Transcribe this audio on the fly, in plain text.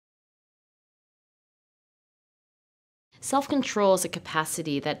Self-control is a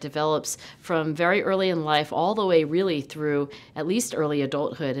capacity that develops from very early in life all the way really through at least early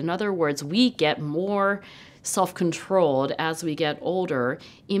adulthood. In other words, we get more self-controlled as we get older,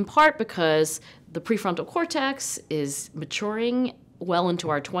 in part because the prefrontal cortex is maturing well into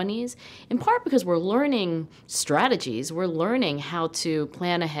our 20s, in part because we're learning strategies. We're learning how to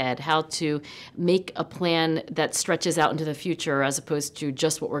plan ahead, how to make a plan that stretches out into the future as opposed to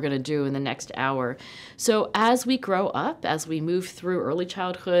just what we're going to do in the next hour. So as we grow up, as we move through early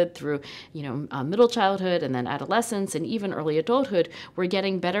childhood, through middle childhood, and then adolescence, and even early adulthood, we're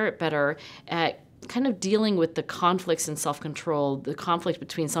getting better at kind of dealing with the conflicts in self-control, the conflict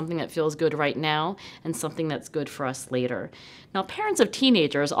between something that feels good right now and something that's good for us later. Now, parents of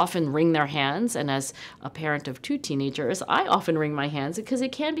teenagers often wring their hands, and as a parent of 2 teenagers, I often wring my hands because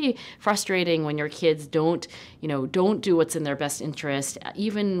it can be frustrating when your kids don't do what's in their best interest,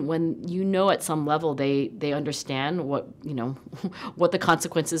 even when at some level they understand what what the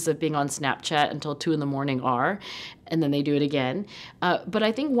consequences of being on Snapchat until 2 a.m. are, and then they do it again. But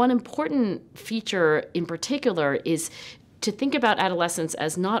I think one important feature in particular is to think about adolescence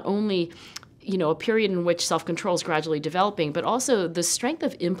as not only a period in which self-control is gradually developing, but also the strength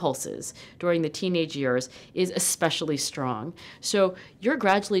of impulses during the teenage years is especially strong. So you're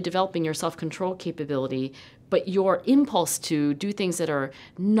gradually developing your self-control capability, but your impulse to do things that are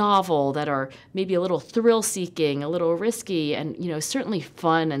novel, that are maybe a little thrill-seeking, a little risky, and certainly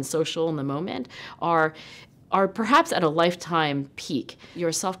fun and social in the moment are perhaps at a lifetime peak.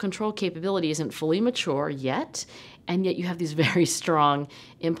 Your self-control capability isn't fully mature yet, and yet you have these very strong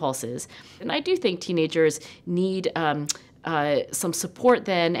impulses. And I do think teenagers need some support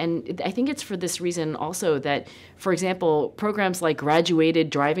then, and I think it's for this reason also that, for example, programs like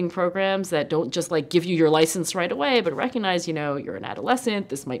graduated driving programs that don't just give you your license right away, but recognize, you're an adolescent,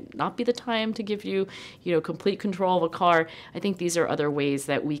 this might not be the time to give you, complete control of a car. I think these are other ways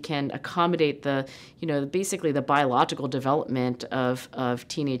that we can accommodate basically the biological development of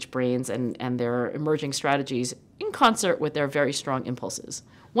teenage brains and their emerging strategies in concert with their very strong impulses.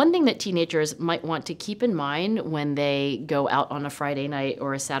 One thing that teenagers might want to keep in mind when they go out on a Friday night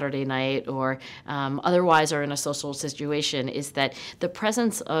or a Saturday night or otherwise are in a social situation is that the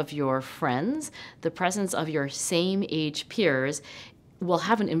presence of your friends, the presence of your same age peers, will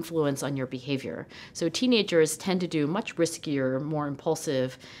have an influence on your behavior. So teenagers tend to do much riskier, more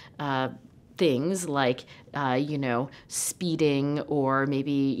impulsive things like, speeding or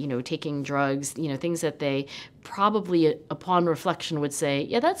maybe, taking drugs, things that they probably upon reflection would say,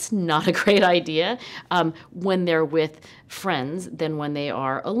 yeah, that's not a great idea when they're with friends than when they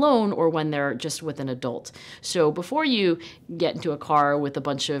are alone or when they're just with an adult. So before you get into a car with a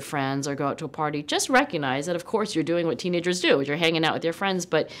bunch of friends or go out to a party, just recognize that, of course, you're doing what teenagers do. You're hanging out with your friends,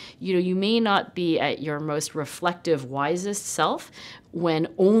 but you may not be at your most reflective, wisest self when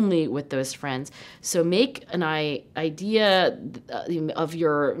only with those friends. So make an idea of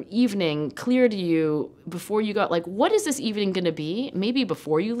your evening clear to you before you go. What is this evening going to be? Maybe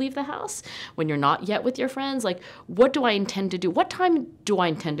before you leave the house, when you're not yet with your friends. What do I intend to do? What time do I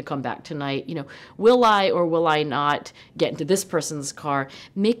intend to come back tonight? Will I or will I not get into this person's car?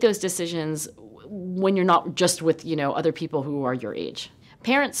 Make those decisions when you're not just with, other people who are your age.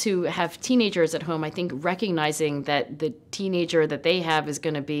 Parents who have teenagers at home, I think recognizing that the teenager that they have is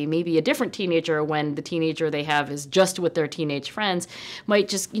going to be maybe a different teenager when the teenager they have is just with their teenage friends, might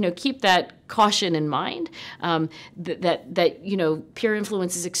just, keep that caution in mind, that peer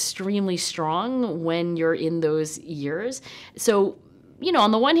influence is extremely strong when you're in those years. So, on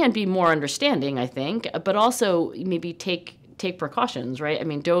the one hand, be more understanding, I think, but also maybe take precautions, right? I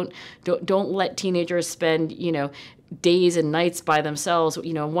mean, don't let teenagers spend, days and nights by themselves.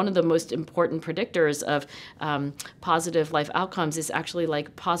 One of the most important predictors of positive life outcomes is actually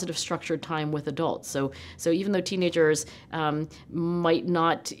positive structured time with adults. So even though teenagers might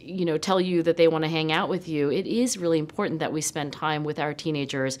not, tell you that they want to hang out with you, it is really important that we spend time with our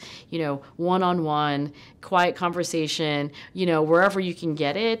teenagers, one-on-one, quiet conversation, wherever you can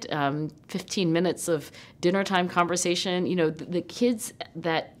get it, 15 minutes of dinner time conversation. The kids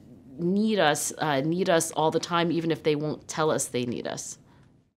that need us all the time, even if they won't tell us they need us.